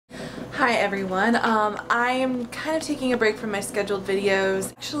Hi everyone. I'm kind of taking a break from my scheduled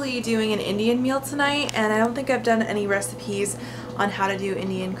videos. Actually doing an Indian meal tonight, and I don't think I've done any recipes on how to do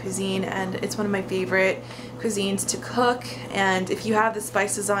Indian cuisine, and it's one of my favorite cuisines to cook, and if you have the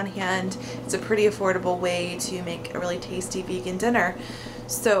spices on hand, it's a pretty affordable way to make a really tasty vegan dinner.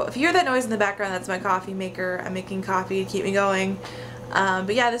 So if you hear that noise in the background, that's my coffee maker. I'm making coffee to keep me going.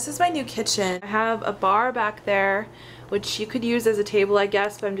 But yeah, this is my new kitchen. I have a bar back there, which you could use as a table, I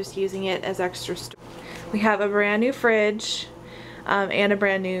guess, but I'm just using it as extra storage. We have a brand new fridge and a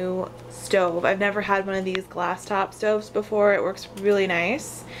brand new stove. I've never had one of these glass top stoves before. It works really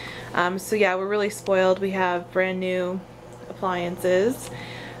nice. So yeah, we're really spoiled. We have brand new appliances.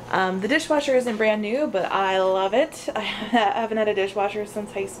 The dishwasher isn't brand new, but I love it. I haven't had a dishwasher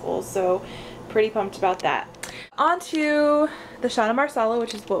since high school, so pretty pumped about that. On to the chana masala,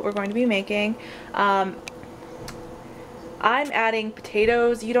 which is what we're going to be making. I'm adding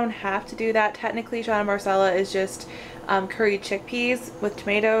potatoes. You don't have to do that. Technically, chana masala is just curried chickpeas with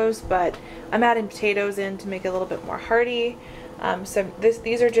tomatoes, but I'm adding potatoes in to make it a little bit more hearty. So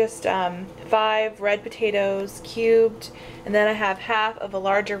these are just 5 red potatoes cubed, and then I have half of a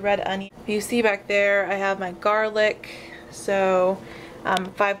larger red onion. You see back there I have my garlic, so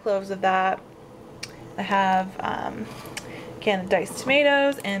 5 cloves of that. I have a can of diced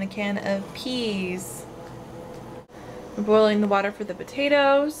tomatoes and a can of peas. I'm boiling the water for the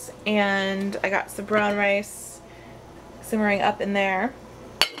potatoes, and I got some brown rice simmering up in there.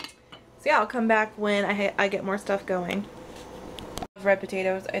 So yeah, I'll come back when I get more stuff going. Red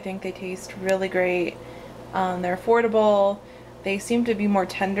potatoes, I think they taste really great. They're affordable. They seem to be more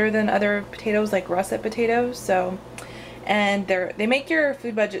tender than other potatoes like russet potatoes, so and they make your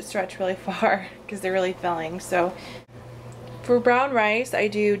food budget stretch really far because they're really filling. So for brown rice, I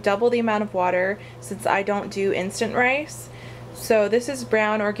do double the amount of water since I don't do instant rice. So this is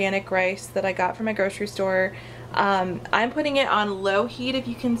brown organic rice that I got from my grocery store. I'm putting it on low heat, if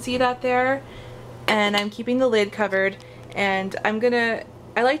you can see that there, and I'm keeping the lid covered, and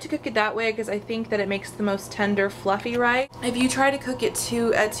I like to cook it that way because I think that it makes the most tender, fluffy rice. If you try to cook it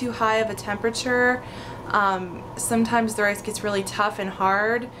at too high of a temperature, sometimes the rice gets really tough and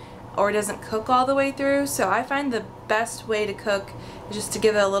hard, or doesn't cook all the way through. So I find the best way to cook is just to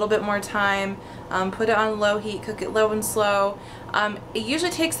give it a little bit more time, put it on low heat, cook it low and slow. It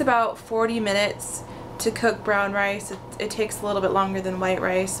usually takes about 40 minutes to cook brown rice. It takes a little bit longer than white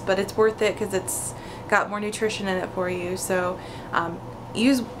rice, but it's worth it because it's got more nutrition in it for you. So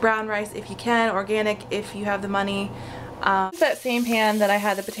use brown rice if you can, organic if you have the money. That same pan that I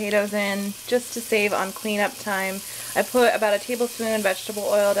had the potatoes in, just to save on cleanup time, I put about a tablespoon vegetable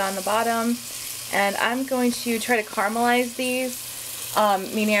oil down the bottom, and I'm going to try to caramelize these,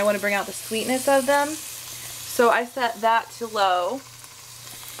 meaning I want to bring out the sweetness of them. So I set that to low,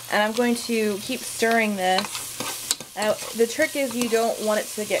 and I'm going to keep stirring this. Now, the trick is you don't want it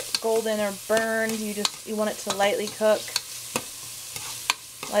to get golden or burned. You want it to lightly cook,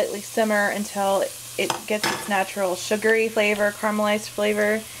 lightly simmer until it gets its natural sugary flavor, caramelized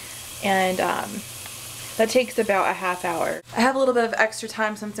flavor, and that takes about a half hour. I have a little bit of extra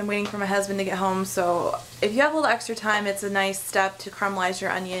time since I'm waiting for my husband to get home, so if you have a little extra time, it's a nice step to caramelize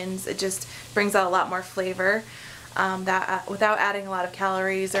your onions. It just brings out a lot more flavor without adding a lot of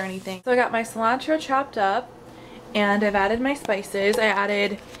calories or anything. So I got my cilantro chopped up, and I've added my spices. I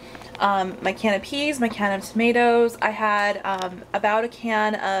added my can of peas, my can of tomatoes. I had about a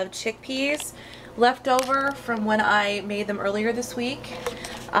can of chickpeas left over from when I made them earlier this week.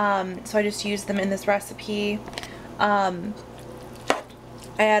 So I just used them in this recipe. I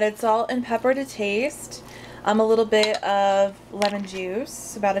added salt and pepper to taste. A little bit of lemon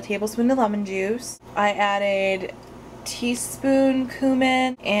juice, about a tablespoon of lemon juice. I added teaspoon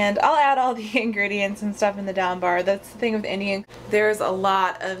cumin, and I'll add all the ingredients and stuff in the down bar. That's the thing with Indian. There's a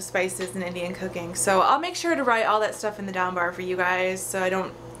lot of spices in Indian cooking, so I'll make sure to write all that stuff in the down bar for you guys so I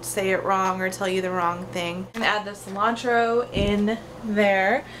don't say it wrong or tell you the wrong thing. I'm gonna add the cilantro in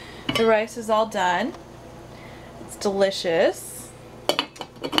there. The rice is all done. It's delicious.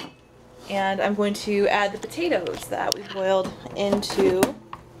 And I'm going to add the potatoes that we boiled into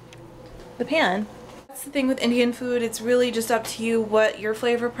the pan. That's the thing with Indian food, it's really just up to you what your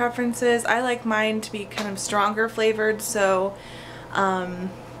flavor preference is. I like mine to be kind of stronger flavored, so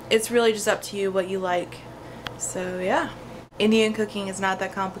it's really just up to you what you like. So yeah. Indian cooking is not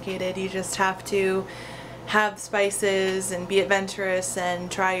that complicated. You just have to have spices and be adventurous and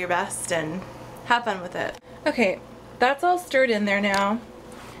try your best and have fun with it. Okay, that's all stirred in there now.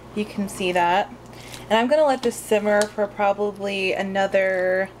 You can see that. And I'm going to let this simmer for probably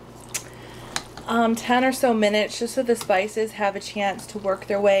another 10 or so minutes, just so the spices have a chance to work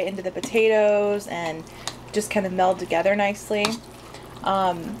their way into the potatoes and just kind of meld together nicely.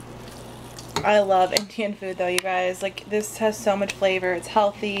 I love Indian food though, you guys. Like, this has so much flavor. It's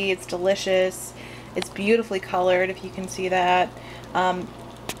healthy, it's delicious, it's beautifully colored, if you can see that.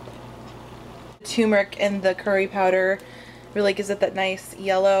 Turmeric and the curry powder really gives it that nice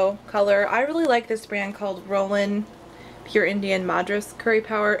yellow color. I really like this brand called Roland Pure Indian Madras curry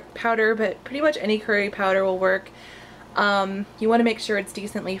powder, but pretty much any curry powder will work. You want to make sure it's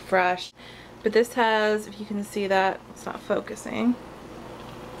decently fresh. But this has, if you can see that, it's not focusing.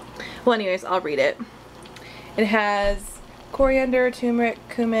 Well, anyways, I'll read it. It has coriander, turmeric,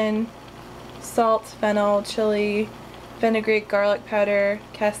 cumin, salt, fennel, chili, vinaigrette, garlic powder,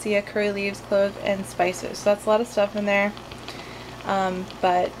 cassia, curry leaves, cloves, and spices. So that's a lot of stuff in there.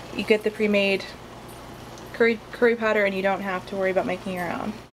 But you get the pre-made curry powder and you don't have to worry about making your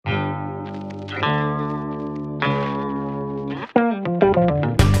own.